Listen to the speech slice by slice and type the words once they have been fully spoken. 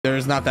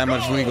there's not that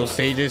much legal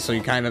stages, so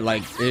you kind of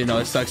like, you know,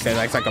 it sucks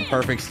that it's like a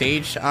perfect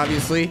stage,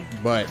 obviously,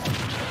 but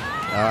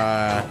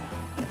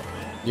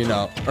you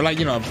know, or like,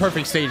 you know, a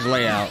perfect stage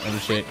layout and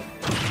shit.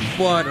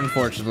 But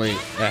unfortunately, it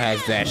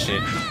has that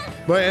shit.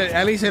 But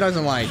at least it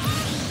doesn't like,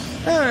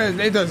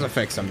 it does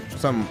affect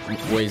some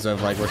ways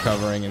of like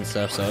recovering and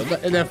stuff. So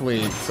it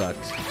definitely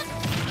sucks.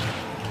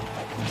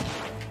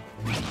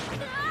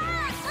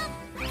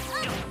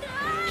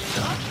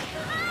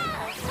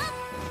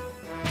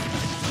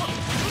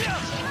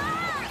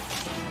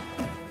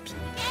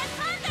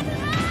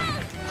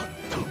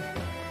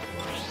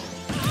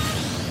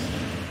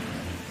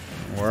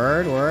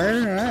 Word.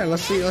 All right,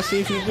 let's see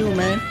if you do,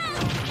 man.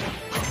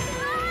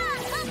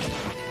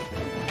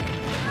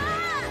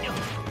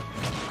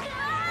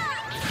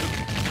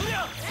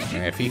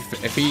 And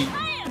if he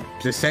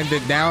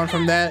descended down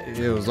from that,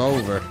 it was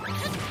over.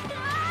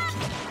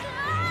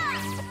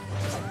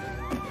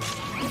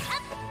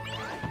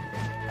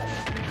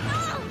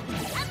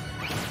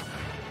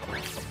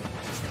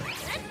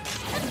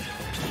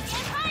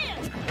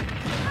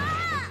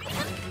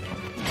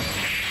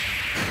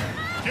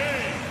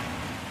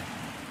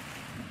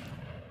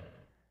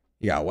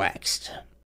 You got waxed.